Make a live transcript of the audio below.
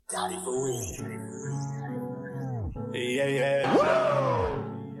Yeah.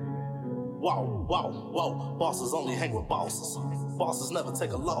 Whoa. Bosses only hang with bosses. Bosses never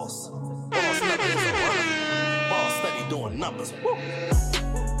take a loss. Boss never is a runner. Boss steady doing numbers. Woo.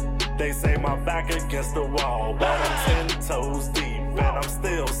 They say my back against the wall, but I'm 10 toes deep, and I'm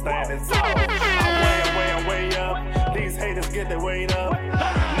still standing tall. I'm way up. These haters get their weight up.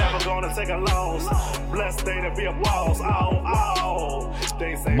 Never gonna take a loss. Blessed day to be a boss. Oh.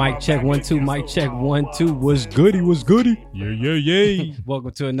 They say Mic check 1 2. Mic check 1 2. What's goody? What's goody? Yeah.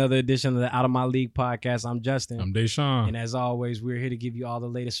 Welcome to another edition of the Out of My League podcast. I'm Justin. I'm Deshaun. And as always, we're here to give you all the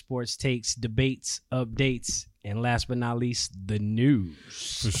latest sports takes, debates, updates, and last but not least, the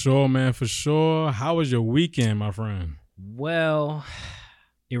news. For sure, man. For sure. How was your weekend, my friend? Well,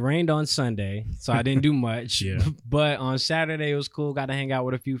 it rained on Sunday, so I didn't do much. Yeah. But on Saturday, it was cool. Got to hang out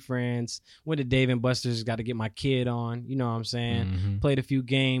with a few friends. Went to Dave & Buster's. Got to get my kid on. You know what I'm saying? Mm-hmm. Played a few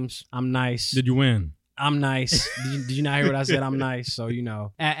games. I'm nice. Did you win? I'm nice. Did you not hear what I said? I'm nice. So, you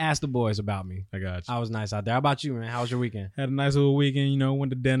know, ask the boys about me. I got you. I was nice out there. How about you, man? How was your weekend? Had a nice little weekend,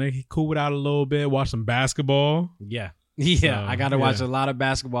 went to dinner. He cooled out a little bit, watched some basketball. Yeah. So, I got to watch a lot of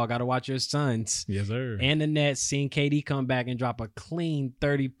basketball. Got to watch your Suns. Yes, sir. And the Nets. Seeing KD come back and drop a clean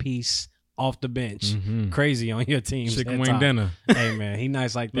 30-piece off the bench. Mm-hmm. Crazy on your team. Chicken wing dinner. Hey, man, he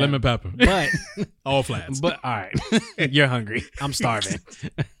nice like that. Lemon pepper. But all flats. But all right, you're hungry. I'm starving.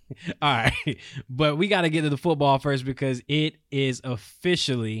 All right, but we got to get to the football first because it is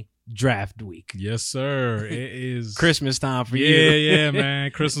officially draft week. Yes, sir. It is Christmas time for you. Yeah,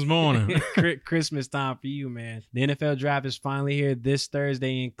 man. Christmas morning. Christmas time for you, man. The NFL draft is finally here this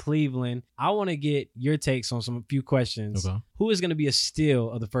Thursday in Cleveland. I want to get your takes on a few questions. Okay. Who is going to be a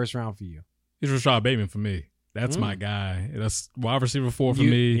steal of the first round for you? It's Rashad Bateman for me. That's my guy. That's wide receiver 4 for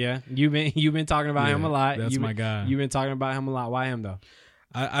me. Yeah, you've been talking about him a lot. That's my guy. You've been talking about him a lot. Why him though?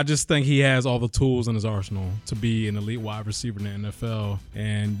 I just think he has all the tools in his arsenal to be an elite wide receiver in the NFL.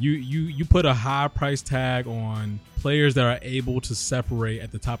 And you put a high price tag on players that are able to separate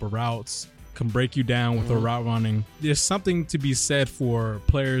at the top of routes, can break you down with their route running. There's something to be said for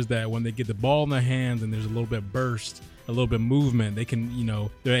players that when they get the ball in their hands and there's a little bit of burst, a little bit of movement, they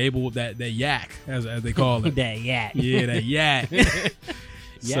can, they're able, that yak, as they call it. That yak. Yeah, that yak.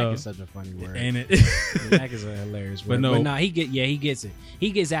 Yak is such a funny word. Ain't it? Yak is a hilarious word. But no, he gets it. He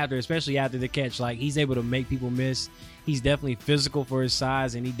gets after, especially after the catch. Like, he's able to make people miss. He's definitely physical for his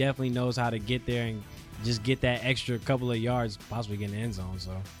size, and he definitely knows how to get there and just get that extra couple of yards, possibly get in the end zone.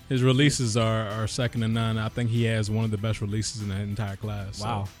 So his releases are second to none. I think he has one of the best releases in the entire class.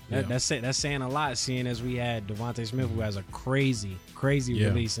 Wow. So, That's saying a lot, seeing as we had Devontae Smith, who has a crazy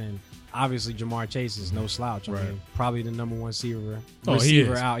release, and obviously Jamar Chase is no slouch. I mean, probably the number one receiver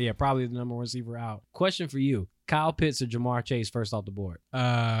out. Yeah, probably the number one receiver out. Question for you: Kyle Pitts or Jamar Chase first off the board?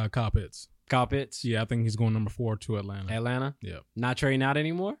 Kyle Pitts. Kyle Pitts? Yeah, I think he's going number 4 to Atlanta. Atlanta? Yeah. Not trading out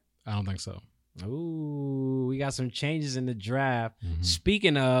anymore? I don't think so. Ooh, we got some changes in the draft. Mm-hmm.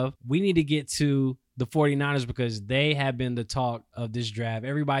 Speaking of, we need to get to the 49ers because they have been the talk of this draft.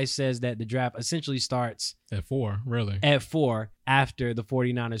 Everybody says that the draft essentially starts at 4, really. At 4 after the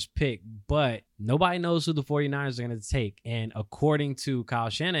 49ers pick, but nobody knows who the 49ers are going to take. And according to Kyle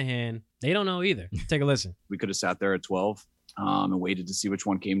Shanahan, they don't know either. Take a listen. We could have sat there at 12 and waited to see which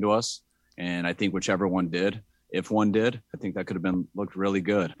one came to us. And I think whichever one did, if one did, I think that could have looked really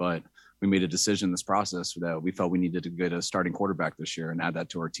good. But we made a decision in this process that we felt we needed to get a starting quarterback this year and add that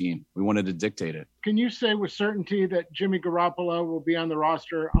to our team. We wanted to dictate it. Can you say with certainty that Jimmy Garoppolo will be on the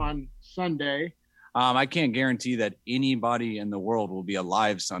roster on Sunday? I can't guarantee that anybody in the world will be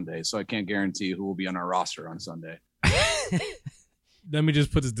alive Sunday, so I can't guarantee who will be on our roster on Sunday. Let me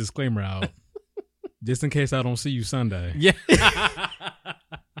just put this disclaimer out, just in case I don't see you Sunday. Yeah.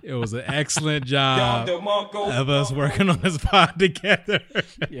 It was an excellent job of us working on this pod together.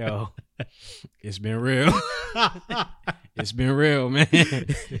 Yo, it's been real. It's been real, man.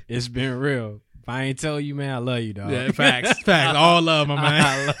 It's been real. If I ain't tell you, man, I love you, dog. Yeah, facts. All love, my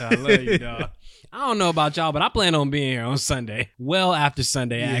man. I love you, dog. I don't know about y'all, but I plan on being here on Sunday. Well after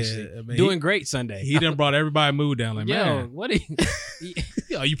Sunday, actually. I mean, doing great Sunday. He done brought everybody mood down. Like, man. What are you...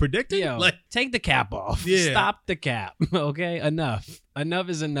 Are you predicting? Yo, take the cap off. Yeah. Stop the cap. Okay? Enough. Enough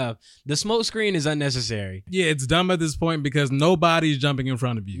is enough. The smoke screen is unnecessary. Yeah, it's dumb at this point because nobody's jumping in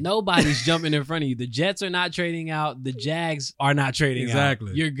front of you. Nobody's jumping in front of you. The Jets are not trading out. The Jags are not trading out.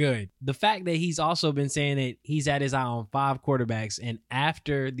 Exactly. You're good. The fact that he's also been saying that he's had his eye on 5 quarterbacks, and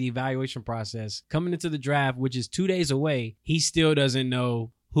after the evaluation process, coming into the draft, which is 2 days away, he still doesn't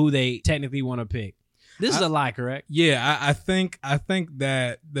know who they technically want to pick. This is a lie, correct? Yeah, I think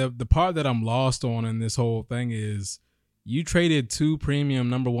that the part that I'm lost on in this whole thing is You traded 2 premium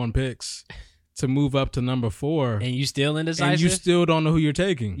number 1 picks to move up to number 4, and you still indecisive. And you still don't know who you're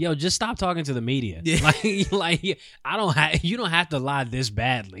taking. Yo, just stop talking to the media. Yeah. Like you don't have to lie this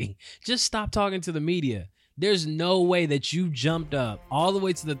badly. Just stop talking to the media. There's no way that you jumped up all the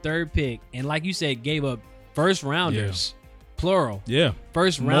way to the 3rd pick and, like you said, gave up first rounders, plural. Yeah,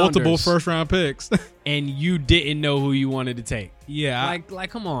 first rounders, multiple first round picks, and you didn't know who you wanted to take. Yeah, like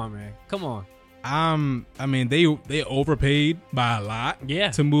come on, man, come on. I mean, they overpaid by a lot,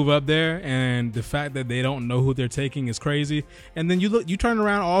 to move up there, and the fact that they don't know who they're taking is crazy. And then you turn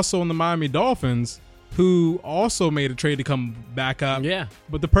around also on the Miami Dolphins, who also made a trade to come back up. Yeah,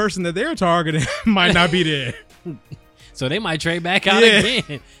 but the person that they're targeting might not be there. So they might trade back out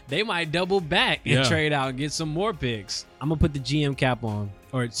again. They might double back and trade out and get some more picks. I'm gonna put the GM cap on,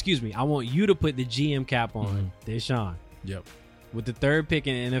 or excuse me, I want you to put the GM cap on, Deshaun. Yep. With the 3rd pick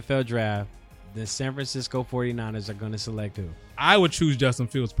in the NFL draft, the San Francisco 49ers are going to select who? I would choose Justin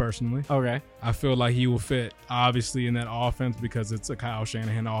Fields personally. Okay. I feel like he will fit, obviously, in that offense because it's a Kyle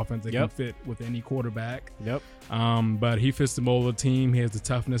Shanahan offense that can fit with any quarterback. Yep. But he fits the mold of the team. He has the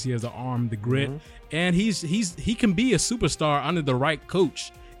toughness. He has the arm, the grit. And he can be a superstar under the right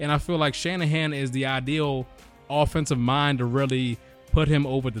coach. And I feel like Shanahan is the ideal offensive mind to really put him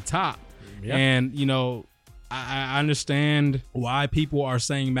over the top. Yep. And, you know, I understand why people are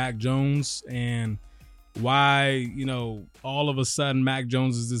saying Mac Jones and why, you know, all of a sudden Mac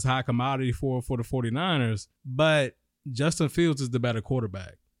Jones is this high commodity for the 49ers. But Justin Fields is the better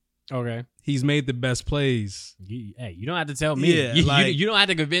quarterback. Okay. He's made the best plays. Hey, you don't have to tell me. Yeah, you don't have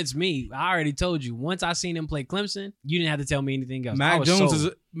to convince me. I already told you. Once I seen him play Clemson, you didn't have to tell me anything else. Mac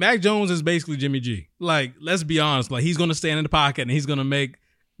Jones is basically Jimmy G. Like, let's be honest. Like, he's going to stand in the pocket and he's going to make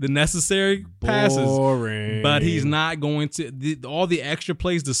the necessary passes, but he's not going to all the extra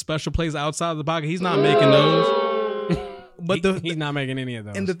plays, the special plays outside of the pocket. He's not making those. But he's not making any of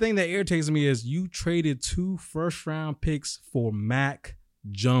those. And the thing that irritates me is you traded 2 first-round picks for Mac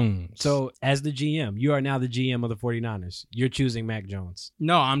Jones. So as the GM, you are now the GM of the 49ers. You're choosing Mac Jones.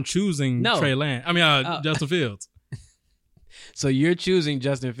 No, I'm choosing Trey Lance. I mean, Justin Fields. So you're choosing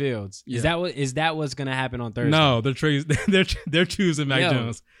Justin Fields. Yeah. Is that what's going to happen on Thursday? No, they're choosing Mac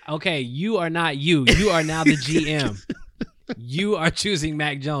Jones. Okay, you are not you. You are now the GM. You are choosing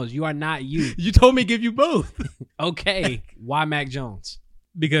Mac Jones. You are not you. You told me to give you both. Okay, why Mac Jones?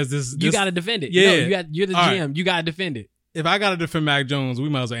 Because you got to defend it. Yeah, no, you're the GM. Right. You got to defend it. If I got to defend Mac Jones, we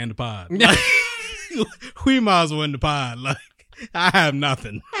might as well end the pod. We might as well end the pod. Like, I have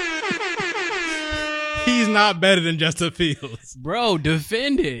nothing. He's not better than Justin Fields. Bro,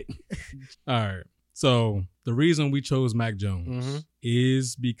 defend it. All right. So the reason we chose Mac Jones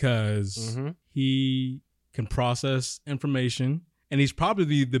is because he can process information, and he's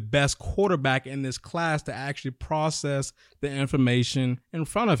probably the best quarterback in this class to actually process the information in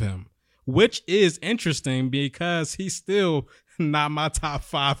front of him, which is interesting because he's still not my top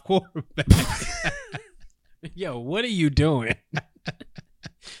 5 quarterback. Yo, what are you doing?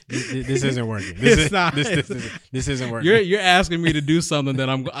 This isn't working. This isn't working. You're asking me to do something that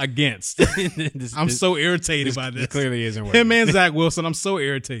I'm against. I'm so irritated by this. It clearly isn't working. Him and Zach Wilson, I'm so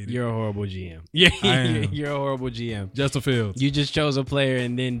irritated. You're a horrible GM. You're a horrible GM. Justin Fields. You just chose a player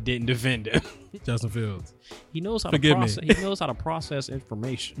and then didn't defend him. Justin Fields. He knows how to process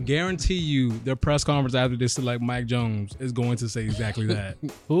information. Guarantee you their press conference after they select Mike Jones is going to say exactly that.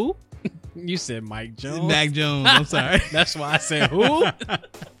 Who? You said Mike Jones. Mac Jones. I'm sorry. That's why I said who?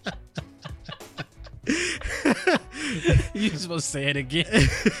 You supposed to say it again.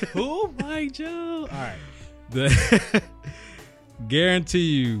 Who? Mike Jones. All right. Guarantee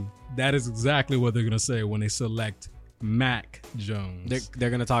you that is exactly what they're going to say when they select Mac Jones. They're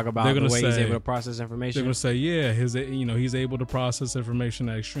going to talk about the way he's able to process information. They're going to say, yeah, he's able to process information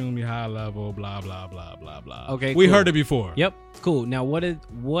at extremely high level, blah, blah, blah, blah, blah. Okay, we heard it before. Yep, cool. Now, what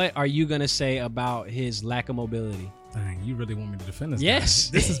are you going to say about his lack of mobility? Dang, you really want me to defend this?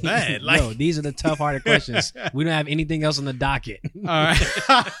 Yes. Guy? This is bad. No, these are the tough-hearted questions. We don't have anything else on the docket. All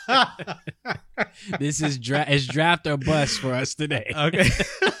right. This is draft or bust for us today. Okay.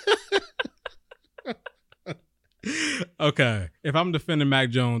 Okay. If I'm defending Mac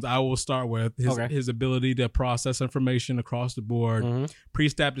Jones, I will start with his ability to process information across the board.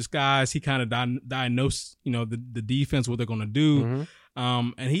 Pre-snap disguise, he kind of diagnosed, the defense, what they're going to do.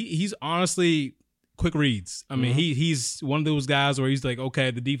 And he's honestly quick reads. I mean, he's one of those guys where he's like,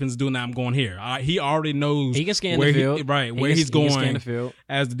 okay, the defense is doing that, I'm going here. He already knows he can scan the field. Where he's going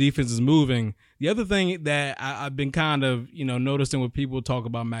as the defense is moving. The other thing that I've been kind of, noticing when people talk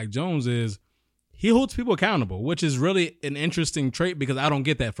about Mac Jones is he holds people accountable, which is really an interesting trait because I don't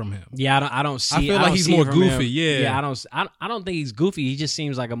get that from him. Yeah, I don't see. I feel like he's more goofy. Yeah, I don't think he's goofy. He just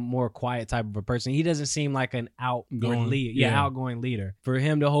seems like a more quiet type of a person. He doesn't seem like an outgoing leader. Yeah, outgoing leader. For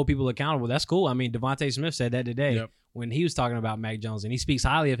him to hold people accountable, that's cool. I mean, Devontae Smith said that today when he was talking about Mac Jones, and he speaks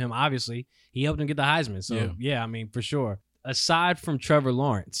highly of him. Obviously, he helped him get the Heisman. So yeah, I mean, for sure. Aside from Trevor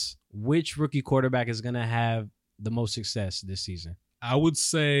Lawrence, which rookie quarterback is going to have the most success this season? I would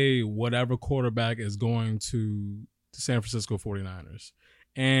say whatever quarterback is going to the San Francisco 49ers.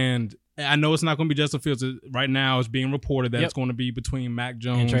 And I know it's not going to be Justin Fields. Right now it's being reported that it's going to be between Mac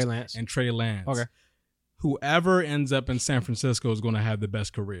Jones and Trey Lance. Okay. Whoever ends up in San Francisco is going to have the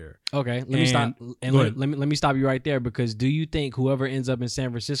best career. Okay, let me stop. And let me stop you right there, because do you think whoever ends up in San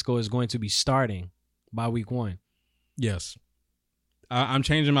Francisco is going to be starting by week 1? Yes. I'm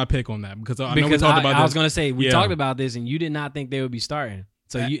changing my pick on that because I know we talked about this. I was going to say, we talked about this and you did not think they would be starting.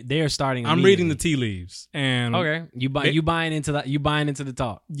 So they are starting. I'm reading the tea leaves. And okay. You buying into the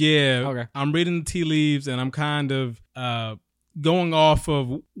talk. Yeah. Okay. I'm reading the tea leaves and I'm kind of going off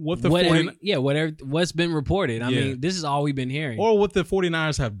of what's been reported. I mean, this is all we've been hearing. Or what the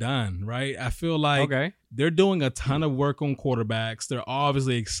 49ers have done, right? I feel like they're doing a ton of work on quarterbacks. They're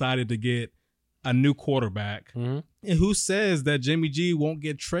obviously excited to get a new quarterback. Mm-hmm. And who says that Jimmy G won't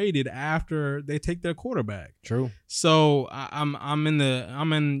get traded after they take their quarterback? True. So I'm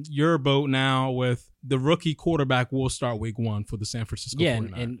in your boat now with the rookie quarterback will start week 1 for the San Francisco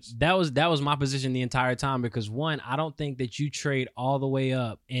 49ers. And that was my position the entire time, because one, I don't think that you trade all the way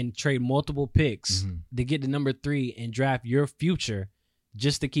up and trade multiple picks to get to number 3 and draft your future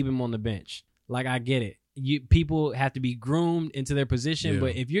just to keep him on the bench. Like, I get it. People have to be groomed into their position,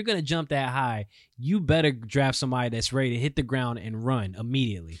 but if you're going to jump that high, you better draft somebody that's ready to hit the ground and run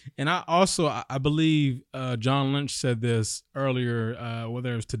immediately. And I believe John Lynch said this earlier,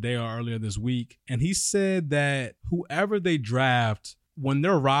 whether it was today or earlier this week, and he said that whoever they draft, when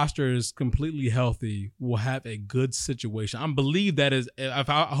their roster is completely healthy, will have a good situation. I believe that is.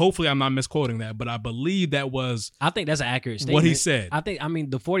 Hopefully, I'm not misquoting that, but I believe that was. I think that's an accurate statement. What he said. I mean,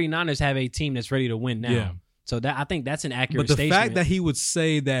 the 49ers have a team that's ready to win now. Yeah. So I think that's an accurate statement. But the fact that he would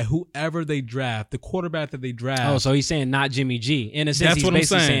say that whoever they draft, the quarterback that they draft. Oh, so he's saying not Jimmy G. In a sense, he's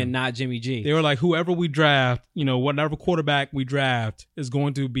basically saying not Jimmy G. They were like, whoever we draft, whatever quarterback we draft is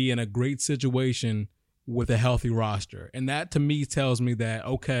going to be in a great situation with a healthy roster. And that to me tells me that,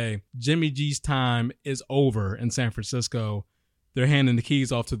 okay, Jimmy G's time is over in San Francisco. They're handing the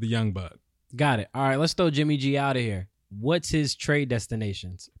keys off to the young buck. Got it. All right, let's throw Jimmy G out of here. What's his trade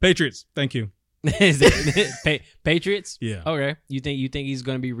destinations? Patriots. Thank you. Patriots? Yeah. Okay. You think he's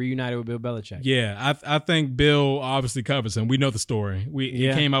going to be reunited with Bill Belichick? Yeah, I think Bill obviously covers him. We know the story.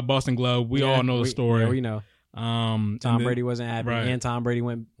 He came out Boston Globe. We all know the story. Yeah, we know. Tom Brady wasn't happy, and Tom Brady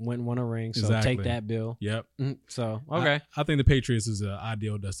went and won a ring. So take that, Bill. Yep. So okay, I think the Patriots is an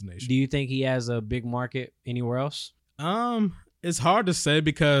ideal destination. Do you think he has a big market anywhere else? It's hard to say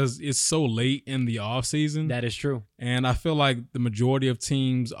because it's so late in the offseason. That is true. And I feel like the majority of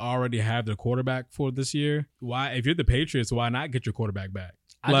teams already have their quarterback for this year. Why, if you're the Patriots, why not get your quarterback back?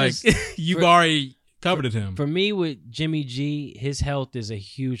 You've already coveted him. For me, with Jimmy G, his health is a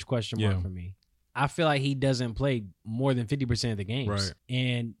huge question mark for me. I feel like he doesn't play more than 50% of the games. Right.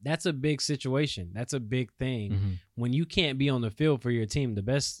 And that's a big situation. That's a big thing. Mm-hmm. When you can't be on the field for your team, the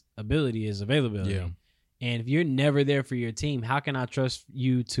best ability is availability. Yeah. And if you're never there for your team, how can I trust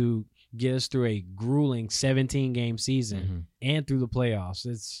you to get us through a grueling 17-game season and through the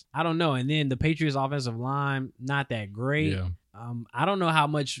playoffs? I don't know. And then the Patriots offensive line, not that great. Yeah. I don't know how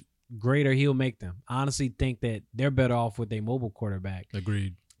much greater he'll make them. I honestly think that they're better off with a mobile quarterback.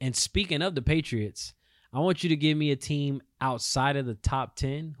 Agreed. And speaking of the Patriots, I want you to give me a team outside of the top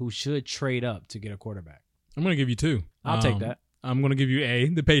 10 who should trade up to get a quarterback. I'm going to give you 2. I'll take that. I'm going to give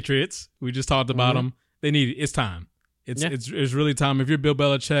you the Patriots. We just talked about them. They need it. It's time. It's really time. If you're Bill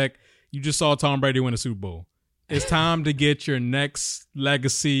Belichick, you just saw Tom Brady win a Super Bowl. It's time to get your next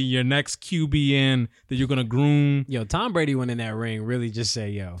legacy, your next QB in that you're going to groom. Yo, Tom Brady went in that ring really just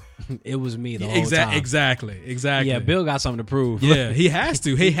say, it was me the whole time. Exactly. Yeah, Bill got something to prove. Yeah, he has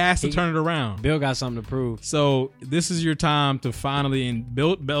to. He has to turn it around. Bill got something to prove. So this is your time to finally, and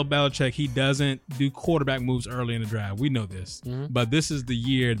Bill Belichick, he doesn't do quarterback moves early in the draft. We know this. Mm-hmm. But this is the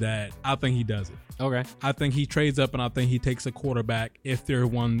year that I think he does it. Okay. I think he trades up, and I think he takes a quarterback if there's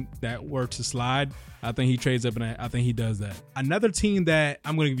one that were to slide. I think he trades up, and I think he does that. Another team that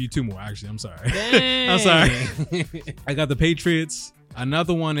I'm going to give you 2 more. Actually, I'm sorry. I'm sorry. I got the Patriots.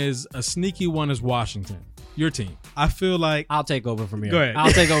 Another one is a sneaky one is Washington. Your team. I feel like I'll take over from here. Go ahead.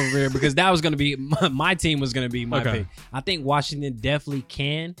 I'll take over from here because that was going to be my team was going to be my pick. I think Washington definitely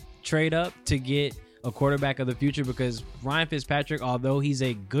can trade up to get a quarterback of the future, because Ryan Fitzpatrick, although he's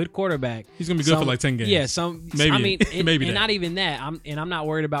a good quarterback, he's gonna be good for like 10 games. Yeah, maybe. I mean, maybe and not even that. I'm not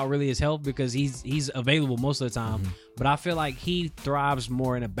worried about really his health, because he's available most of the time. Mm-hmm. But I feel like he thrives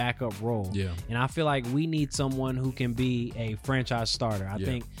more in a backup role. Yeah. And I feel like we need someone who can be a franchise starter. I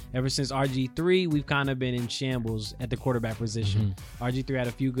think ever since RG3, we've kind of been in shambles at the quarterback position. Mm-hmm. RG3 had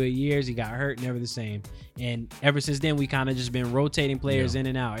a few good years. He got hurt, never the same. And ever since then, we kind of just been rotating players in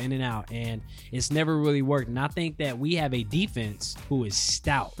and out. And it's never really worked. And I think that we have a defense who is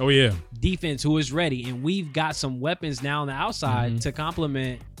stout. Oh, yeah. Defense who is ready. And we've got some weapons now on the outside to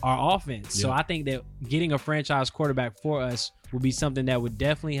complement our offense. So I think that getting a franchise quarterback for us would be something that would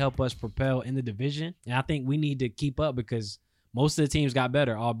definitely help us propel in the division. And I think we need to keep up, because most of the teams got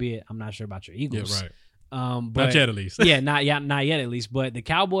better, albeit I'm not sure about your Eagles. Yeah, right. But, not yet, at least. not yet, at least. But the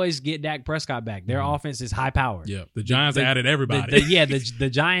Cowboys get Dak Prescott back. Their offense is high powered. Yeah, the Giants added everybody. The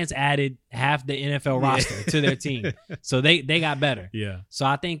Giants added half the NFL roster to their team, so they got better. Yeah. So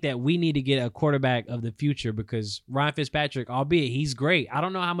I think that we need to get a quarterback of the future, because Ryan Fitzpatrick, albeit he's great, I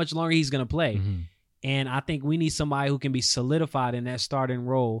don't know how much longer he's going to play. Mm-hmm. And I think we need somebody who can be solidified in that starting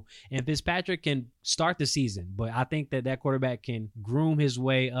role. And Fitzpatrick can start the season, but I think that quarterback can groom his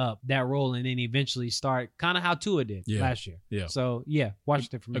way up that role and then eventually start kind of how Tua did last year. Yeah. So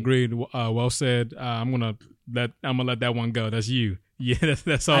watch it for me. Agreed. Well said. I'm gonna let that one go. That's you. Yeah,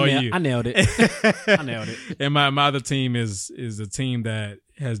 that's all you. I nailed it. I nailed it. And my other team is a team that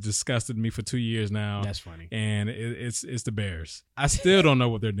has disgusted me for 2 years now. That's funny. And it's the Bears. I still don't know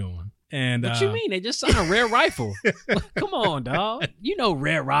what they're doing. And what you mean? They just signed a Red Rifle. Come on, dog. You know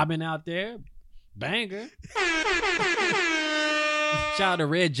Red Robin out there. Banger. Shout out to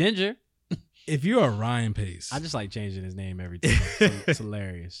Red Ginger. If you're a Ryan Pace. I just like changing his name every time. It's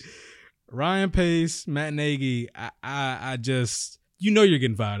hilarious. Ryan Pace, Matt Nagy, I just, you're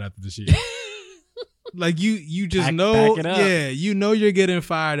getting fired after this year. Like you just know, you know you're getting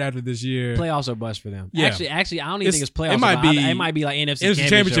fired after this year. Playoffs are bust for them. Yeah. Actually, I don't even think it's playoffs. It might be like NFC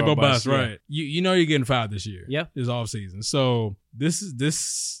championship or bust, right? You know you're getting fired this year. Yeah, this off season. So this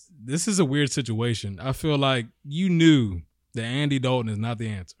is a weird situation. I feel like you knew that Andy Dalton is not the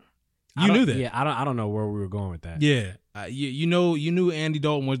answer. You knew that. Yeah, I don't know where we were going with that. Yeah. You knew Andy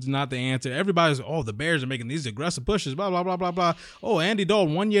Dalton was not the answer. Everybody's, the Bears are making these aggressive pushes, blah, blah, blah, blah, blah. Oh, Andy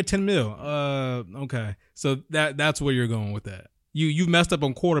Dalton, 1 year, $10 million. Okay. So that's where you're going with that. You've messed up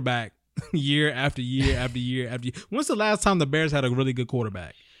on quarterback year after year after year after year. When's the last time the Bears had a really good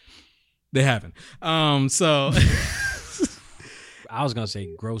quarterback? They haven't. So I was going to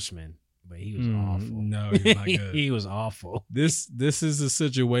say Grossman. But he was awful. No, he's not good. He was awful. This is a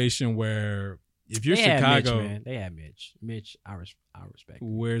situation where if you're Chicago, they had Mitch. Mitch, I respect.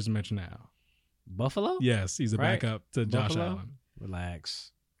 Where's Mitch now? Buffalo? Yes, he's a backup to Josh Buffalo? Allen.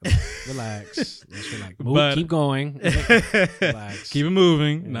 Relax. Let's relax. Keep going. Relax. Keep it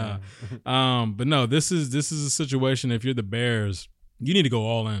moving. Yeah. Nah. But no, this is a situation. If you're the Bears, you need to go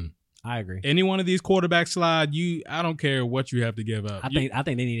all in. I agree. Any one of these quarterbacks slide, I don't care what you have to give up. I think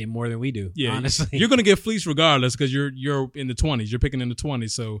they need it more than we do. Yeah, honestly, you're going to get fleeced regardless because you're in the 20s. You're picking in the 20s,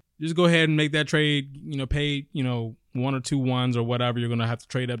 so just go ahead and make that trade. Pay 1 or 2 ones or whatever. You're going to have to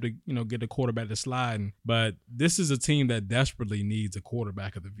trade up to get the quarterback to slide. But this is a team that desperately needs a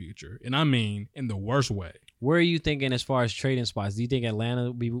quarterback of the future, and I mean in the worst way. Where are you thinking as far as trading spots? Do you think Atlanta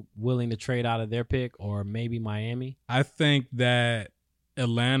would be willing to trade out of their pick, or maybe Miami? I think that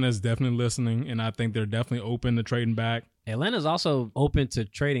Atlanta's definitely listening, and I think they're definitely open to trading back. Atlanta's also open to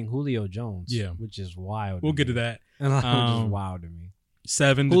trading Julio Jones, which is wild. We'll get to that. Which is wild to me.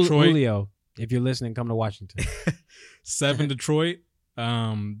 7 Detroit. Julio, if you're listening, come to Washington. 7 Detroit.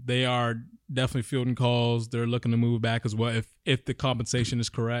 They are definitely fielding calls. They're looking to move back as well if the compensation is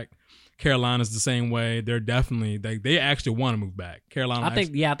correct. Carolina's the same way. They're definitely they actually want to move back. Carolina, I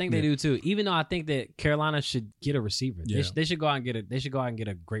think they do too. Even though I think that Carolina should get a receiver. Yeah. They should go out and get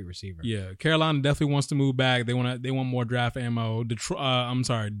a great receiver. Yeah, Carolina definitely wants to move back. They want more draft ammo.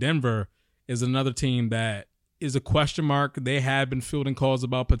 Denver is another team that is a question mark. They have been fielding calls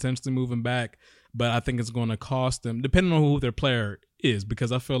about potentially moving back, but I think it's going to cost them, depending on who their player is,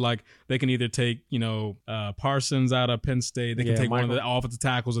 because I feel like they can either take, Parsons out of Penn State. They can take one of the offensive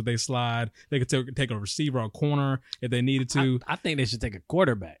tackles if they slide. They could take a receiver or a corner if they needed to. I think they should take a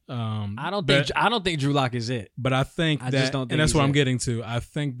quarterback. I don't think Drew Lock is it. But I think and that's what I'm getting to. I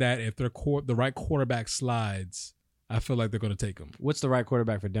think that if the right quarterback slides, I feel like they're going to take him. What's the right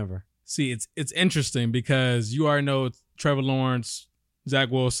quarterback for Denver? See, it's interesting because you already know Trevor Lawrence,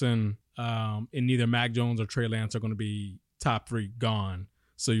 Zach Wilson, and neither Mac Jones or Trey Lance are going to be top 3 gone.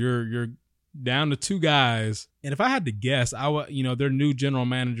 So you're down to 2 guys. And if I had to guess, I would, their new general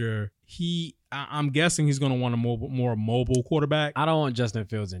manager, I'm guessing he's going to want a more mobile quarterback. I don't want Justin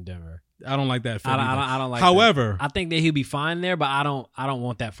Fields in Denver. I don't like that. I don't like. However, that. I think that he'll be fine there, but I don't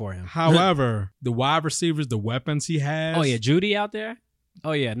want that for him. However, the wide receivers, the weapons he has. Oh yeah, Judy out there.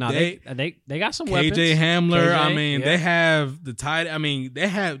 Oh yeah, no, they got some weapons. KJ Hamler. They have the tight. They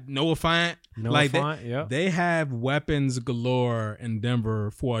have Noah Fant. Yeah. They have weapons galore in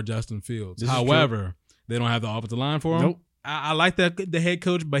Denver for Justin Fields. However, they don't have the offensive line for him. Nope. I like the head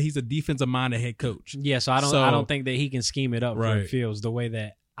coach, but he's a defensive minded head coach. Yeah, so I don't think that he can scheme it up for Fields the way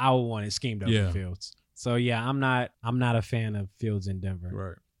that I would want it schemed up for Fields. So yeah, I'm not a fan of Fields in Denver.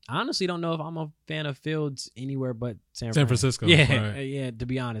 Right. I honestly don't know if I'm a fan of Fields anywhere but San Francisco. Yeah, yeah. To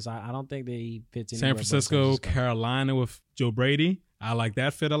be honest, I don't think that he fits anywhere. San Francisco, Carolina with Joe Brady. I like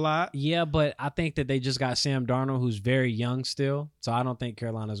that fit a lot. Yeah, but I think that they just got Sam Darnold, who's very young still. So I don't think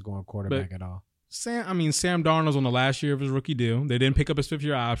Carolina's going quarterback at all. Sam Darnold's on the last year of his rookie deal. They didn't pick up his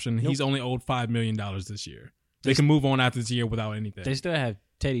 5th-year option. Nope. He's only owed $5 million this year. They can move on after this year without anything. They still have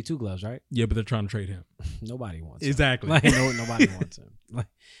Teddy Two Gloves, right? Yeah, but they're trying to trade him. Nobody wants exactly. him. Nobody wants him.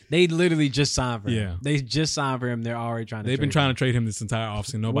 They literally just signed for him. Yeah. They just signed for him. They're already trying to They've been trying to trade him this entire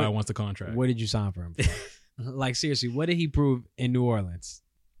offseason. Nobody wants the contract. What did you sign for him for? Seriously, what did he prove in New Orleans?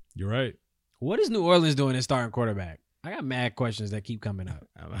 You're right. What is New Orleans doing in starting quarterback? I got mad questions that keep coming up.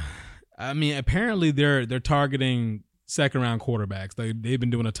 Apparently they're targeting second-round quarterbacks. They've been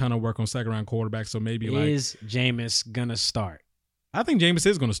doing a ton of work on second-round quarterbacks, so maybe is Jameis going to start? I think Jameis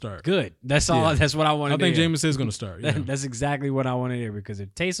is going to start. Good. That's all. Yeah. That's what I wanted to hear. I think Jameis is going to start. Yeah. That's exactly what I want to hear because if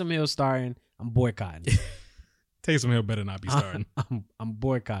Taysom Hill's starting, I'm boycotting. Taysom Hill better not be starting. I'm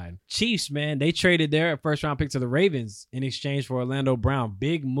boycotting. Chiefs, man, they traded their first-round pick to the Ravens in exchange for Orlando Brown.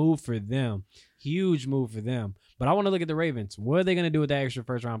 Big move for them. Huge move for them. But I want to look at the Ravens. What are they going to do with that extra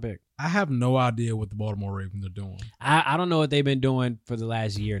first-round pick? I have no idea what the Baltimore Ravens are doing. I don't know what they've been doing for the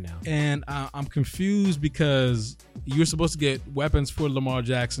last year now. And I'm confused because you're supposed to get weapons for Lamar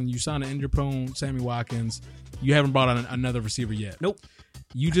Jackson. You signed an injury-prone Sammy Watkins. You haven't brought on another receiver yet. Nope.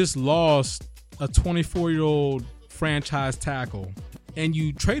 You just lost a 24-year-old franchise tackle, and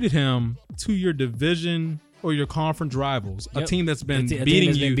you traded him to your division or your conference rivals, a team that's been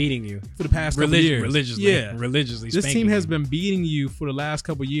beating you for the past couple of years. Religiously. This team has been beating you for the last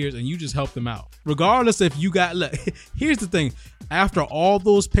couple of years, and you just helped them out. Regardless if you got, look, here's the thing. After all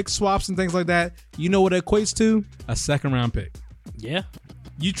those pick swaps and things like that, you know what it equates to? A second-round pick. Yeah.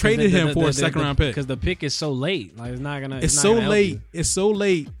 You traded him for a second-round pick. Because the pick is so late. Like, it's not going to It's so late. It's so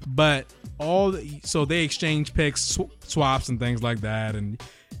late, but so they exchange picks, swaps, and things like that,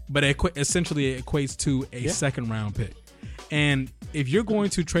 but essentially it equates to a second-round pick. And if you're going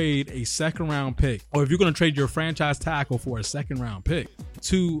to trade a second-round pick, or if you're going to trade your franchise tackle for a second-round pick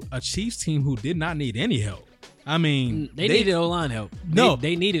to a Chiefs team who did not need any help, I mean, they needed O-line help. No,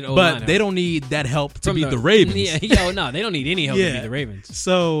 they needed O-line help. But they don't need that help to beat the Ravens. No, they don't need any help to beat the Ravens.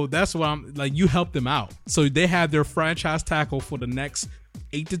 So that's why I'm like, you helped them out. So they have their franchise tackle for the next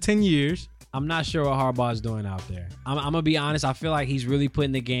 8 to 10 years. I'm not sure what Harbaugh's doing out there. I'm going to be honest. I feel like he's really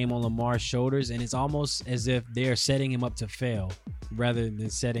putting the game on Lamar's shoulders, and it's almost as if they're setting him up to fail rather than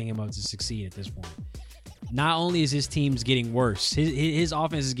setting him up to succeed at this point. Not only is his team's getting worse, his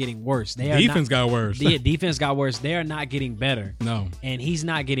offense is getting worse. Defense got worse. The defense got worse. They are not getting better. No. And he's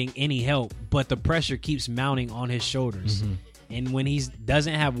not getting any help, but the pressure keeps mounting on his shoulders. Mm-hmm. And when he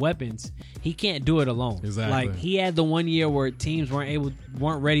doesn't have weapons, he can't do it alone. Exactly. Like, he had the 1 year where teams weren't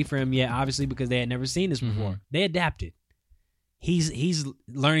ready for him yet, obviously because they had never seen this before. Mm-hmm. They adapted. He's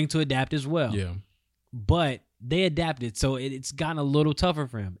learning to adapt as well. Yeah. But they adapted, so it's gotten a little tougher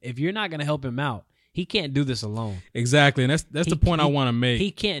for him. If you're not going to help him out, he can't do this alone. Exactly, and that's the point I want to make.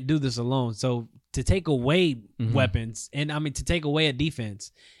 He can't do this alone. So to take away weapons, and to take away a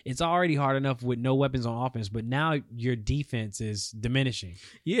defense, it's already hard enough with no weapons on offense, but now your defense is diminishing.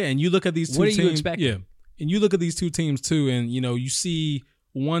 Yeah, and you look at these two teams. What are you expecting? Yeah, and you look at these two teams too, and you see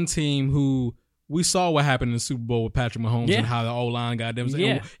one team who we saw what happened in the Super Bowl with Patrick Mahomes and how the O-line got them.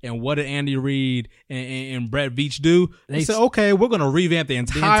 Yeah. And what did Andy Reid and Brett Veach do? They said, okay, we're going to revamp the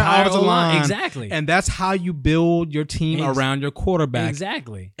entire offensive line. Exactly. And that's how you build your team around your quarterback.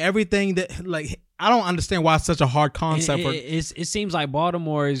 Exactly. Everything that, like, I don't understand why it's such a hard concept. It seems like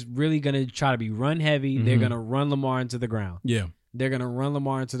Baltimore is really going to try to be run heavy. Mm-hmm. They're going to run Lamar into the ground. Yeah. They're going to run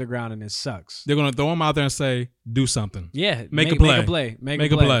Lamar into the ground, and it sucks. They're going to throw him out there and say, do something. Yeah. Make a play. Make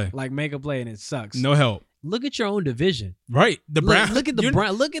a play. Like, make a play, and it sucks. No help. Look at your own division. Right. The Browns. Look at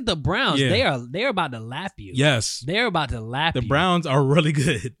the Browns. Yeah. They're about to lap you. Yes. They're about to lap you. The Browns are really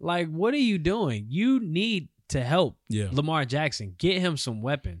good. Like, what are you doing? You need to help Yeah. Lamar Jackson. Get him some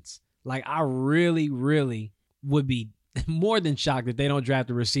weapons. Like, I really, really would be more than shocked if they don't draft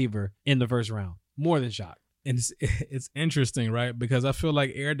a receiver in the first round. More than shocked. And it's interesting, right? Because I feel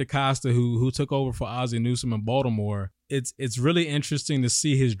like Eric DeCosta, who took over for Ozzie Newsome in Baltimore, it's really interesting to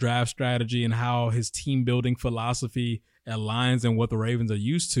see his draft strategy and how his team building philosophy aligns and what the Ravens are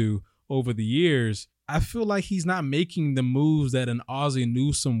used to over the years. I feel like he's not making the moves that an Ozzie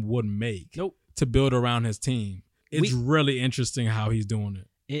Newsome would make to build around his team. It's really interesting how he's doing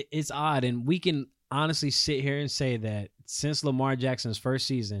it. It's odd, and we can honestly sit here and say that since Lamar Jackson's first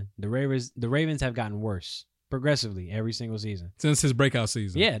season, the Ravens have gotten worse progressively every single season. Since his breakout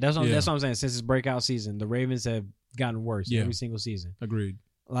season. Yeah, that's what I'm saying. Since his breakout season, the Ravens have gotten worse every single season. Agreed.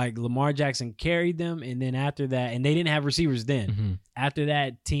 Like, Lamar Jackson carried them, and then after that, and they didn't have receivers then. Mm-hmm. After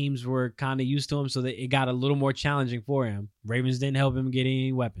that, teams were kind of used to him, so that it got a little more challenging for him. Ravens didn't help him get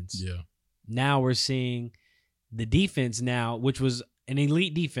any weapons. Yeah. Now we're seeing the defense now, which was an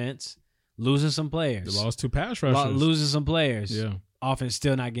elite defense, losing some players. They lost 2 pass rushers. Losing some players. Yeah. Offense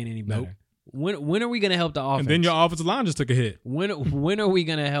still not getting any better. Nope. When are we going to help the offense? And then your offensive line just took a hit. When are we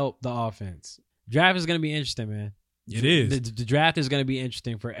going to help the offense? Draft is going to be interesting, man. It is. The draft is going to be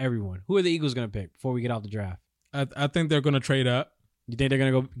interesting for everyone. Who are the Eagles going to pick before we get off the draft? I think they're going to trade up. You think they're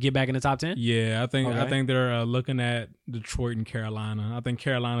going to go get back in the top 10? Yeah, I think they're looking at Detroit and Carolina. I think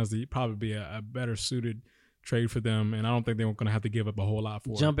Carolina's probably be a better suited trade for them, and I don't think they're going to have to give up a whole lot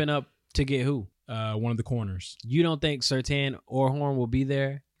for Jumping up to get who? One of the corners. You don't think Surtain or Horn will be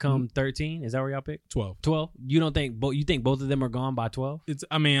there come 13? Is that where y'all pick? 12. 12? You don't think you think both of them are gone by 12?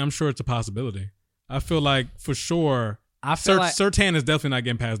 I'm sure it's a possibility. I feel like for sure Surtain is definitely not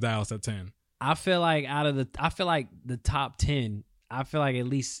getting past Dallas at 10. I feel like the top 10, I feel like at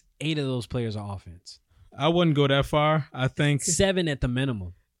least 8 of those players are offense. I wouldn't go that far. I think 7 at the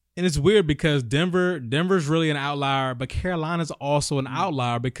minimum. And it's weird because Denver's really an outlier, but Carolina's also an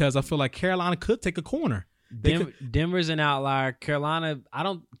outlier because I feel like Carolina could take a corner. Denver's an outlier. Carolina's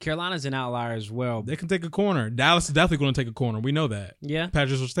an outlier as well. They can take a corner. Dallas is definitely going to take a corner. We know that. Yeah.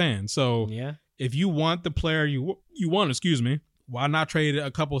 Patrick Surtain. So if you want the player you want, why not trade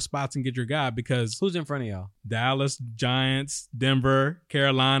a couple of spots and get your guy? Because who's in front of y'all? Dallas, Giants, Denver,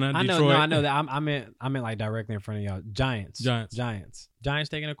 Carolina, Detroit. I know that. I meant like directly in front of y'all. Giants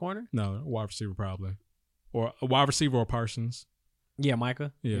taking a corner? No, wide receiver probably, or a wide receiver or Parsons. Yeah,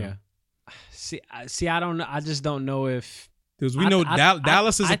 Micah. Yeah. See, I don't know. I just don't know if because we know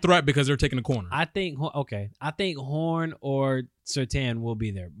Dallas is a threat because they're taking a corner. I think Horn or Surtain will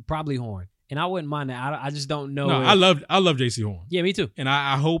be there. Probably Horn. And I wouldn't mind that. I just don't know. No, I love J.C. Horn. Yeah, me too. And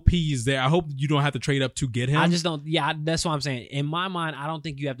I hope he's there. I hope you don't have to trade up to get him. I just don't. Yeah, that's what I'm saying. In my mind, I don't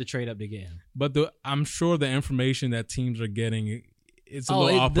think you have to trade up to get him. But I'm sure the information that teams are getting, it's a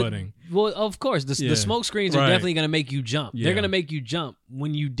little off-putting. Well, of course, the smoke screens are definitely going to make you jump. Yeah. They're going to make you jump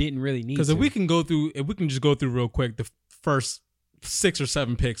when you didn't really need to. Because if we can just go through real quick the first 6 or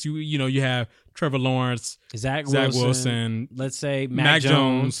 7 picks. You have Trevor Lawrence, Zach Wilson. Let's say Mac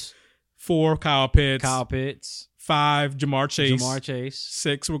Jones. 4, Kyle Pitts. 5, Jamar Chase.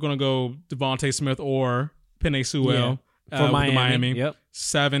 6, we're going to go Devontae Smith or Penei Sewell for Miami. Yep.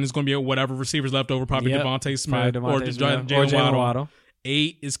 7 is going to be whatever receivers left over, probably Devontae Smith or Jalen Waddle.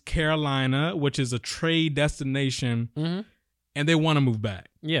 8 is Carolina, which is a trade destination, and they want to move back.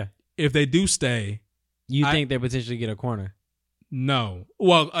 Yeah. If they do stay. You think they potentially get a corner? No.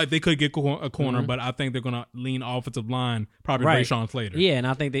 Well, they could get a corner, but I think they're going to lean offensive line, probably Rashawn Slater. Yeah, and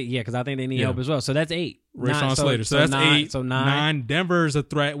I think because I think they need help as well. So that's 8. Rashawn Slater. So that's 8. So 9. Denver's a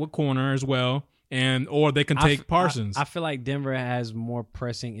threat with corner as well, or they can take Parsons. I feel like Denver has more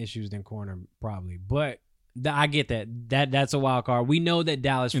pressing issues than corner, probably, but. I get that. That's a wild card. We know that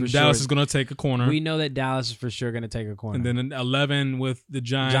Dallas is going to take a corner. We know that Dallas is for sure going to take a corner. And then 11 with the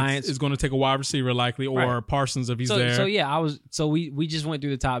Giants is going to take a wide receiver likely, or Parsons if he's there. So yeah, we just went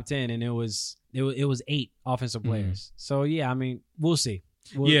through the top 10 and it was 8 offensive players. So yeah, I mean, we'll see.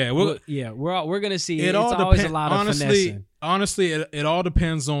 We're going to see. It's always a lot of finessing. Honestly, it all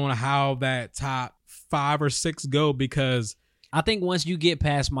depends on how that top 5 or 6 go because. I think once you get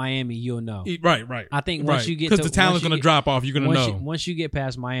past Miami, you'll know. Right. I think once you get because the talent's going to drop off, you're going to know. Once you get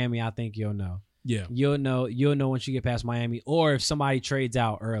past Miami, I think you'll know. Yeah, you'll know once you get past Miami, or if somebody trades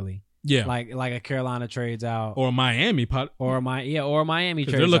out early. Yeah, like a Carolina trades out, or Miami, or Miami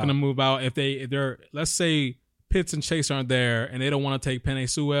trades. They're looking to move out if they're let's say Pitts and Chase aren't there and they don't want to take Penei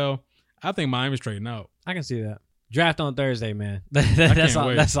Sewell. I think Miami's trading out. I can see that. Draft on Thursday, man. That's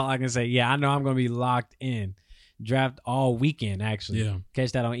all I can say. Yeah, I know I'm going to be locked in. Draft all weekend, actually. Yeah.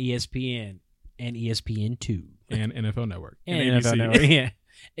 Catch that on ESPN and ESPN2. And NFL Network. And NFL Network, yeah.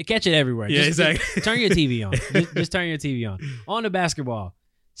 Catch it everywhere. Yeah, exactly. Turn your TV on. Just turn your TV on. On to basketball.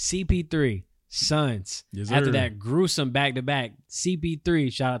 CP3, Suns. Yes, after sir. that gruesome back-to-back,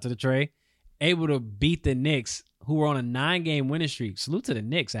 CP3, shout out to the Trey, able to beat the Knicks, who were on a 9-game winning streak. Salute to the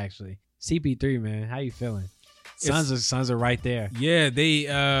Knicks, actually. CP3, man, how you feeling? Suns are right there. Yeah, they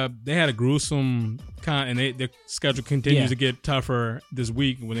had a gruesome and their schedule continues to get tougher this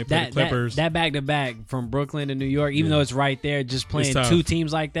week when they play the Clippers. That back-to-back from Brooklyn to New York, even though it's right there, just playing two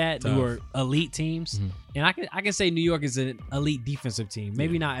teams like that who are elite teams. Mm-hmm. And I can say New York is an elite defensive team.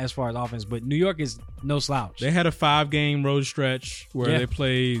 Maybe not as far as offense, but New York is no slouch. They had a 5-game road stretch where they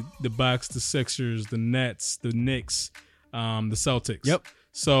played the Bucks, the Sixers, the Nets, the Knicks, the Celtics. Yep.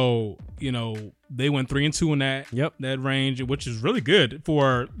 So, they went 3-2 in that range, which is really good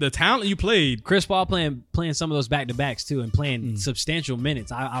for the talent you played. Chris Paul playing some of those back-to-backs too and playing substantial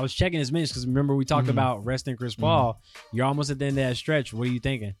minutes. I was checking his minutes because remember we talked about resting Chris Paul. You're almost at the end of that stretch. What are you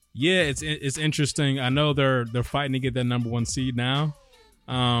thinking? Yeah, it's interesting. I know they're fighting to get that number 1 seed now.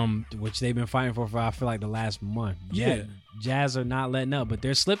 Which they've been fighting for I feel like the last month. Yeah. Jazz are not letting up, but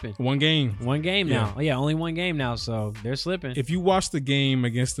they're slipping. One game now. Yeah, only one game now, so they're slipping. If you watched the game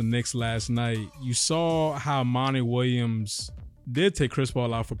against the Knicks last night, you saw how Monty Williams did take Chris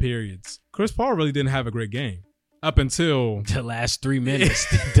Paul out for periods. Chris Paul really didn't have a great game up until the last 3 minutes.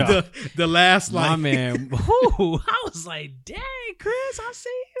 the last, my man. Whew, I was like, dang, Chris, I see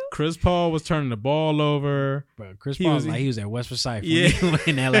you. Chris Paul was turning the ball over. Bro, Chris Paul he was at West Forsyth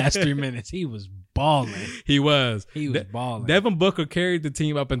in that last 3 minutes. He was balling. He was balling. Devin Booker carried the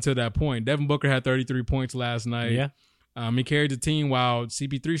team up until that point. Devin Booker had 33 points last night. Yeah. He carried the team while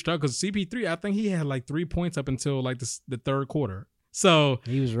CP3 struggled. Because CP3, I think he had like 3 points up until like the third quarter. So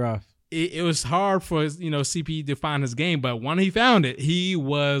he was rough. It was hard for CP to find his game, but when he found it, he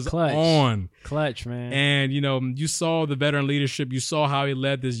was on. Clutch, man. And you saw the veteran leadership. You saw how he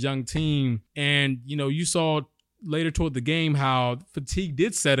led this young team, and you saw later toward the game how fatigue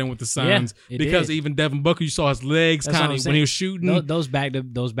did set in with the Suns because even Devin Booker, you saw his legs kind of when he was shooting. Those back to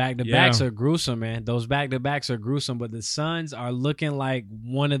backs are gruesome, man. Those back to backs are gruesome, but the Suns are looking like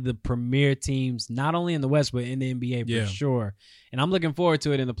one of the premier teams, not only in the West but in the NBA for sure. And I'm looking forward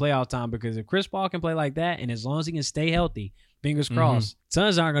to it in the playoff time because if Chris Paul can play like that, and as long as he can stay healthy, fingers crossed,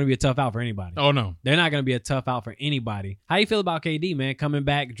 Suns aren't going to be a tough out for anybody. Oh, no. They're not going to be a tough out for anybody. How you feel about KD, man? Coming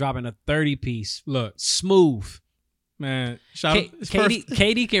back, dropping a 30-piece. Look. Smooth. Man,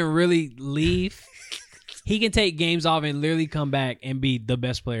 KD can really leave. He can take games off and literally come back and be the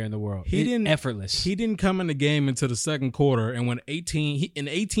best player in the world. Effortless. He didn't come in the game until the second quarter, and in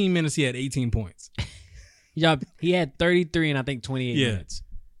 18 minutes, he had 18 points. He had 33 and I think 28 minutes.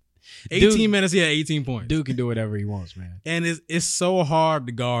 18 minutes, he had 18 points. Dude can do whatever he wants, man. And it's so hard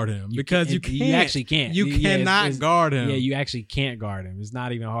to guard him because you actually can't. You cannot guard him. Yeah, you actually can't guard him. It's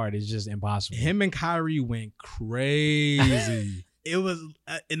not even hard. It's just impossible. Him and Kyrie went crazy. It was,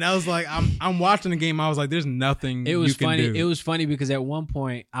 and I was like, I'm watching the game. I was like, there's nothing. It was funny. Can do. It was funny because at one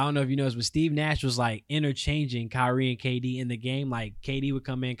point, I don't know if you noticed, but Steve Nash was like interchanging Kyrie and KD in the game. Like KD would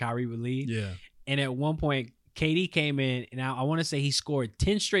come in, Kyrie would lead. Yeah. And at one point, KD came in, and I want to say he scored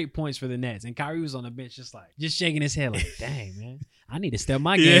 10 straight points for the Nets, and Kyrie was on the bench just shaking his head like, dang, man, I need to step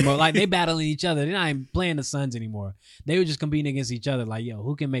my game up. Like, they battling each other. They're not even playing the Suns anymore. They were just competing against each other like, yo,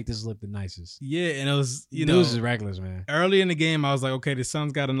 who can make this look the nicest? Yeah, and it was, Dudes is reckless, man. Early in the game, I was like, okay, the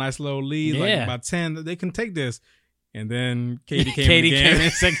Suns got a nice little lead, like by 10. They can take this. And then KD came in the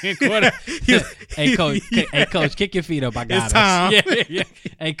second quarter. Hey, coach, kick your feet up. I got it. Time. Yeah.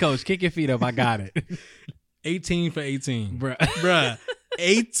 Hey, coach, kick your feet up. I got it. 18 for 18. Bruh.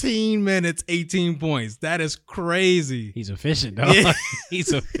 18 minutes, 18 points. That is crazy. He's efficient, though. Yeah.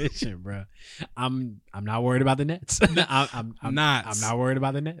 He's efficient, bro. I'm not worried about the Nets. I'm not worried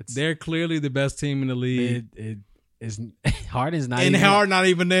about the Nets. They're clearly the best team in the league. Harden's not and even, Harden not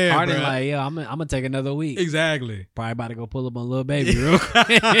even there. Harden's like, yo, I'm gonna take another week. Exactly. Probably about to go pull up on Lil Baby real quick.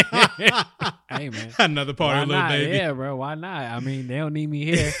 Hey man, another party, Lil Baby. Yeah, bro. Why not? I mean, they don't need me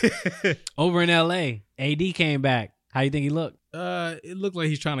here. Over in LA, AD came back. How you think he looked? It looked like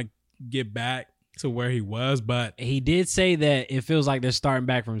he's trying to get back to where he was, but he did say that it feels like they're starting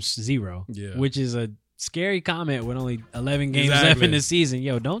back from zero. Yeah. Which is a scary comment with only 11 games left in the season.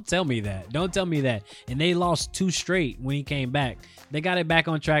 Yo, don't tell me that. Don't tell me that. And they lost 2 straight when he came back. They got it back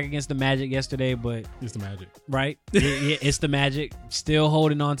on track against the Magic yesterday, but it's the Magic, right? It's the Magic. Still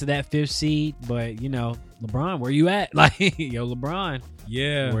holding on to that 5th seed, but LeBron, where you at? Like, yo, LeBron,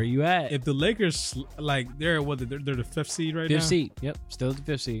 where you at? If the Lakers they're the 5th seed right now. 5th seed, yep, still the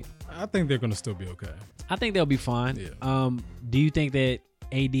 5th seed. I think they're gonna still be okay. I think they'll be fine. Yeah. Do you think that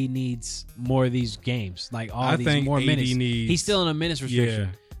AD needs more of these games, like all these more AD minutes? Needs, he's still in a minutes restriction.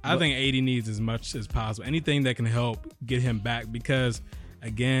 Yeah, I think AD needs as much as possible. Anything that can help get him back, because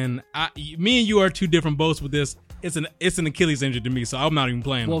Again, me and you are two different boats with this. It's an Achilles injury to me, so I'm not even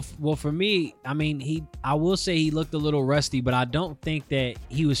playing. Well, for me, I mean, I will say he looked a little rusty, but I don't think that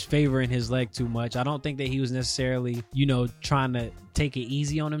he was favoring his leg too much. I don't think that he was necessarily, trying to take it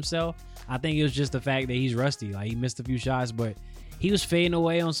easy on himself. I think it was just the fact that he's rusty. Like, he missed a few shots, but he was fading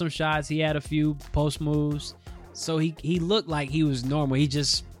away on some shots. He had a few post moves, so he looked like he was normal. He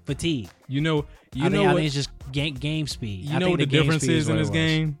just fatigued. I think it's just game speed. You know what the difference is in this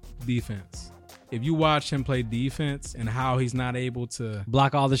game? Defense. If you watch him play defense and how he's not able to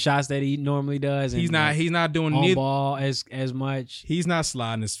block all the shots that he normally does, and he's not doing on ball as much. He's not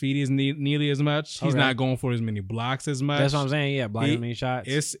sliding his feet nearly as much. He's not going for as many blocks as much. That's what I'm saying. Yeah, blocking as many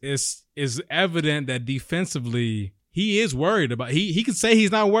shots. It's evident that defensively he is worried about. He could say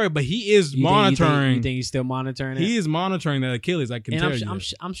he's not worried, but he is monitoring. You think he's still monitoring it? He is monitoring that Achilles. I can tell you.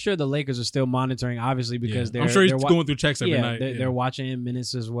 I'm sure the Lakers are still monitoring, obviously, because I'm sure he's going through checks every night. They're watching him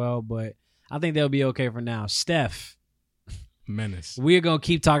minutes as well, but I think they'll be okay for now. Steph. Menace. We're going to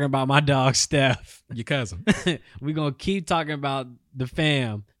keep talking about my dog, Steph. Your cousin. We're going to keep talking about the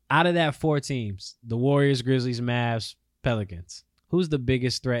fam. Out of that 4 teams, the Warriors, Grizzlies, Mavs, Pelicans, who's the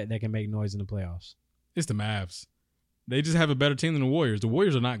biggest threat that can make noise in the playoffs? It's the Mavs. They just have a better team than the Warriors. The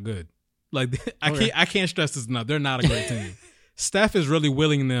Warriors are not good. Like, I can't stress this enough. They're not a great team. Steph is really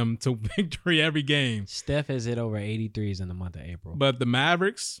willing them to victory every game. Steph has hit over 83s in the month of April. But the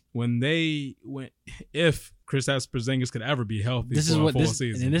Mavericks, if Kristaps Porzingis could ever be healthy for a full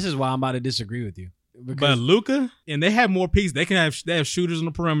season. And this is why I'm about to disagree with you. But Luka, and they have more pieces. They have shooters on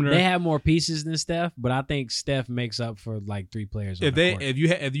the perimeter. They have more pieces than Steph, but I think Steph makes up for like 3 players.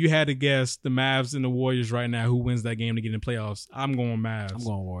 If you had to guess the Mavs and the Warriors right now, who wins that game to get in the playoffs? I'm going Mavs. I'm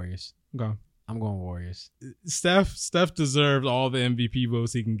going Warriors. Okay. I'm going Warriors. Steph deserves all the MVP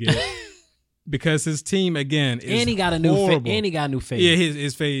votes he can get because his team again is and he got a horrible. new fade. Yeah,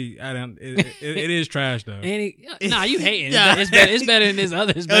 his fade. It is trash though. You hating? It's better than his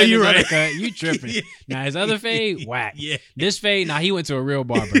other. You're right. Cut. You tripping? Now his other fade, whack. Yeah. This fade, he went to a real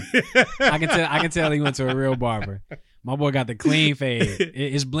barber. I can tell he went to a real barber. My boy got the clean fade.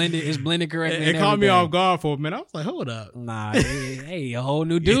 It's blended correctly. It caught me off guard for a minute. I was like, hold up. Nah, hey, a whole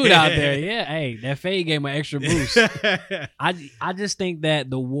new dude out there. Yeah, hey, that fade gave him an extra boost. I just think that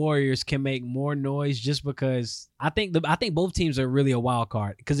the Warriors can make more noise just because I think both teams are really a wild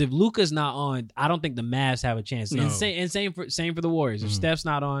card. Because if Luka's not on, I don't think the Mavs have a chance. No. And same for the Warriors. If Steph's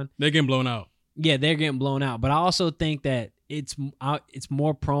not on, they're getting blown out. Yeah, they're getting blown out. But I also think that it's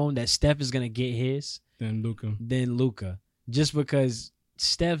more prone that Steph is gonna get his than Luka, just because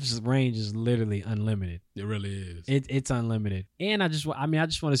Steph's range is literally unlimited. It really is. It's unlimited, and I just want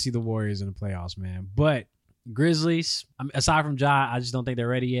to see the Warriors in the playoffs, man. But Grizzlies, aside from Ja, I just don't think they're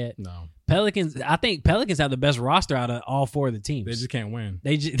ready yet. No. Pelicans, I think Pelicans have the best roster out of all 4 of the teams. They just can't win.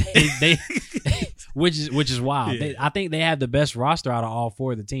 They which is wild. Yeah. I think they have the best roster out of all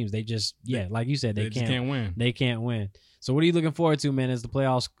 4 of the teams. They just like you said, they can't win. They can't win. So what are you looking forward to, man, as the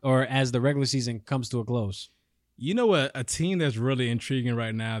playoffs or as the regular season comes to a close? You know what? A team that's really intriguing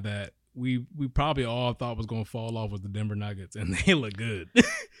right now that we probably all thought was going to fall off was the Denver Nuggets, and they look good.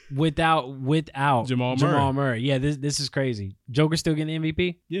 without Jamal Murray. Yeah, this is crazy. Joker still getting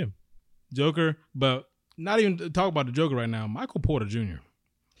MVP? Yeah. Joker, but not even talk about the Joker right now. Michael Porter Jr.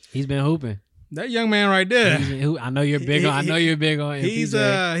 He's been hooping. That young man right there. I know you're big on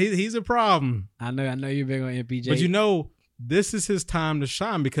MPJ. He's a problem. I know you're big on MPJ. But this is his time to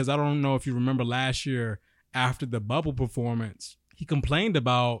shine because I don't know if you remember last year after the bubble performance, he complained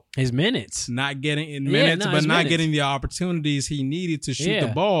about his minutes, not getting getting the opportunities he needed to shoot the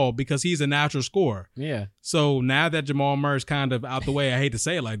ball because he's a natural scorer. Yeah. So now that Jamal Murray's kind of out the way, I hate to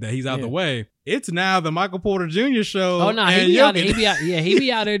say it like that, he's out the way. It's now the Michael Porter Jr. show. Oh no, he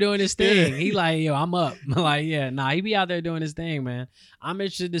be out there doing his thing. He like, yo, I'm up. He be out there doing his thing, man. I'm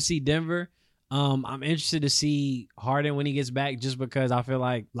interested to see Denver. I'm interested to see Harden when he gets back, just because I feel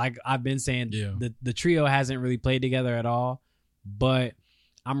like I've been saying, the trio hasn't really played together at all. But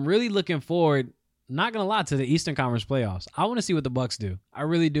I'm really looking forward, not gonna lie, to the Eastern Conference playoffs. I want to see what the Bucks do. I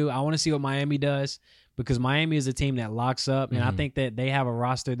really do. I want to see what Miami does, because Miami is a team that locks up, and I think that they have a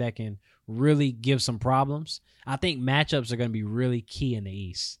roster that can really give some problems. I think matchups are going to be really key in the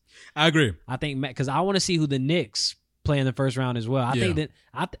East. I agree. I think because I want to see who the Knicks play in the first round as well. I think that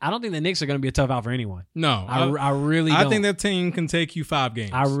I don't think the Knicks are going to be a tough out for anyone. No, I really don't. I think that team can take you 5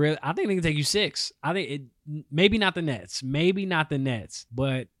 games. I think they can take you 6. I think maybe not the Nets,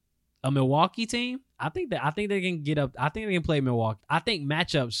 but a Milwaukee team. I think they can get up. I think they can play Milwaukee. I think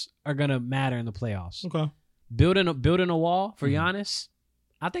matchups are going to matter in the playoffs. Okay. Building a wall for Giannis.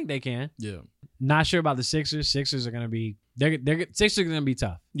 I think they can. Yeah. Not sure about the Sixers. Sixers are going to be Sixers are gonna be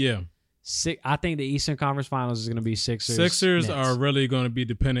tough. Yeah. I think the Eastern Conference Finals is gonna be Sixers. Sixers Nets. are really going to be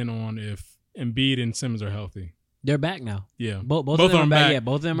dependent on if Embiid and Simmons are healthy. They're back now. Yeah. Both of them are back. Yeah,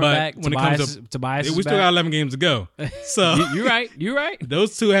 both of them are back. When Tobias is we still got 11 games to go. So you're right.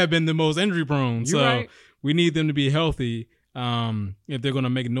 Those two have been the most injury prone. You're right. We need them to be healthy if they're going to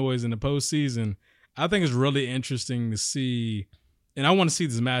make noise in the postseason. I think it's really interesting to see, and I want to see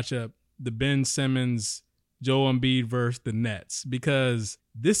this matchup, the Ben Simmons, Joel Embiid versus the Nets, because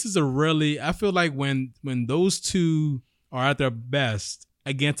this is I feel like when those two are at their best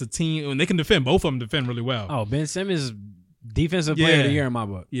against a team, and they can defend, both of them defend really well. Oh, Ben Simmons, defensive player of the year in my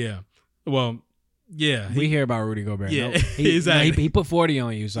book. Yeah. Well, yeah. We hear about Rudy Gobert. Yeah, nope. exactly. He put 40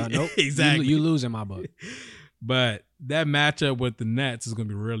 on you, so nope. Exactly. You lose in my book. But that matchup with the Nets is going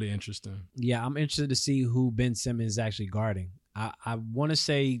to be really interesting. Yeah, I'm interested to see who Ben Simmons is actually guarding. I want to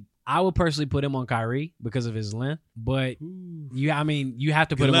say I would personally put him on Kyrie because of his length, but you have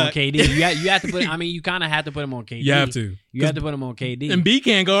to put him on KD. You have to put. You kind of have to put him on KD. You have to. You have to put him on KD. Embiid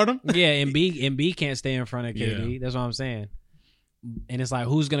can't guard him. Yeah, Embiid can't stay in front of KD. Yeah. That's what I'm saying. And it's like,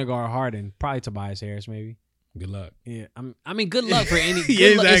 who's gonna guard Harden? Probably Tobias Harris, maybe. Good luck. Yeah, good luck for any.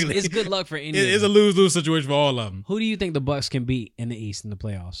 Exactly. It's good luck for any. It's a lose-lose situation for all of them. Who do you think the Bucks can beat in the East in the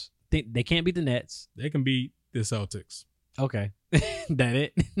playoffs? They can't beat the Nets. They can beat the Celtics. Okay, that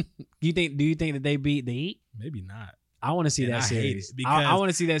it. Do you think that they beat the Heat? Maybe not. I want to see that series. I want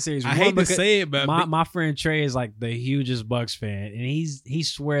to see that series. I hate to say it, but my friend Trey is like the hugest Bucks fan, and he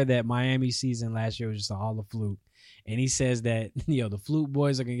swear that Miami season last year was just all a fluke. And he says that the Fluke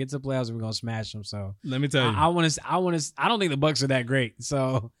boys are gonna get to the playoffs and we're gonna smash them. So let me tell you, I don't think the Bucks are that great.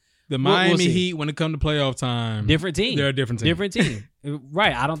 So the Miami Heat, when it comes to playoff time, different team. They're a different team. Different team.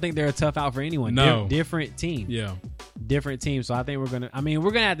 Right. I don't think they're a tough out for anyone. No. Different team. Yeah. Different team. So I think we're gonna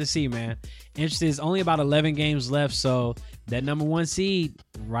have to see, man. Interesting. It's only about 11 games left, so that number 1 seed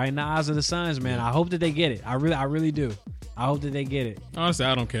right in the eyes of the Suns, man. I hope that they get it. I really do. I hope that they get it. Honestly,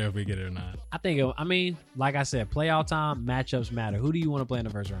 I don't care if we get it or not. I think like I said, playoff time, matchups matter. Who do you want to play in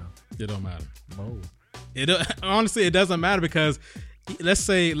the first round? It don't matter. Oh. Honestly, it doesn't matter because let's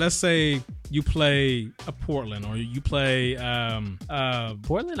say you play a Portland or you play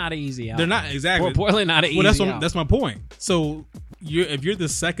Portland not an easy out. They're not exactly. Portland not an easy out. That's my point. So if you're the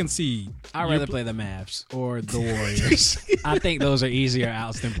second seed, I'd rather play the Mavs or the Warriors. I think those are easier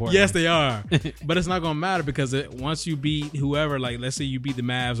outs than Portland. Yes, they are. But it's not going to matter because once you beat whoever, like let's say you beat the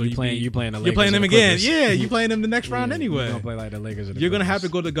Mavs or you're playing the Lakers. You're playing them again. Yeah, you're playing them the next round anyway. You're going to play like the Lakers or the You're going to have to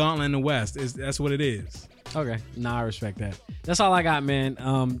go to gauntlet in the West. That's what it is. Okay. Nah, I respect that. That's all I got, man.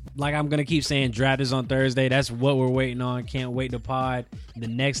 Like I'm going to keep saying, draft is on Thursday. That's what we're waiting on. Can't wait to pod the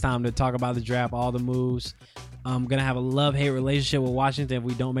next time to talk about the draft, all the moves. I'm going to have a love-hate relationship with Washington if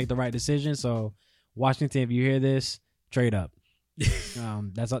we don't make the right decision. So, Washington, if you hear this, trade up.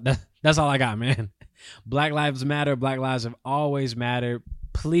 That's all I got, man. Black lives matter. Black lives have always mattered.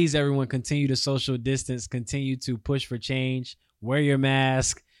 Please, everyone, continue to social distance. Continue to push for change. Wear your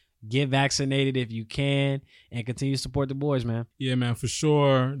mask. Get vaccinated if you can. And continue to support the boys, man. Yeah, man, for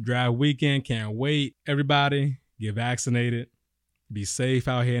sure. Draft weekend. Can't wait. Everybody, get vaccinated. Be safe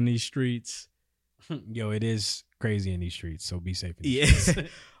out here in these streets. Yo, it is crazy in these streets, so be safe. Yes.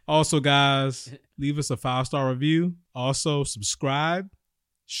 Also, guys, leave us a 5-star review. Also, subscribe,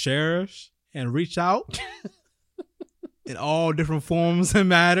 share us, and reach out in all different forms and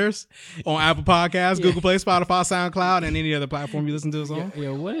matters on Apple Podcasts, Google Play, Spotify, SoundCloud, and any other platform you listen to us on.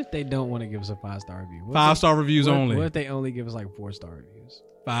 Yeah, what if they don't want to give us a 5-star review? 5-star reviews only. What if they only give us like 4-star reviews?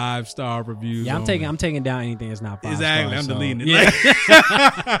 5-star reviews. Yeah, I'm taking down anything that's not 5 Exactly, I'm deleting it.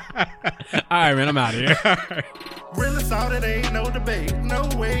 Yeah. All right, man, I'm out of here. Realest out, it ain't no debate. No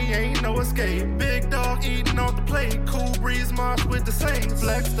way, ain't no escape. Big dog eating off the plate. Cool breeze march with the Saints.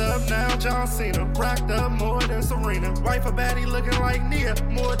 Flexed up now, John Cena. Racked up more than Serena. Wife a baddie looking like Nia.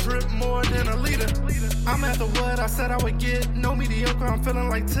 More drip, more than a leader. I'm after what I said I would get. No mediocre, I'm feeling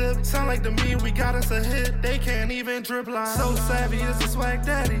like Tip. Sound like to me, we got us a hit. They can't even drip line. So savvy is the swag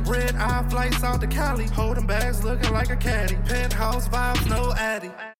daddy. Red eye flights out to Cali. Holding bags looking like a caddy. Penthouse vibes, no addy.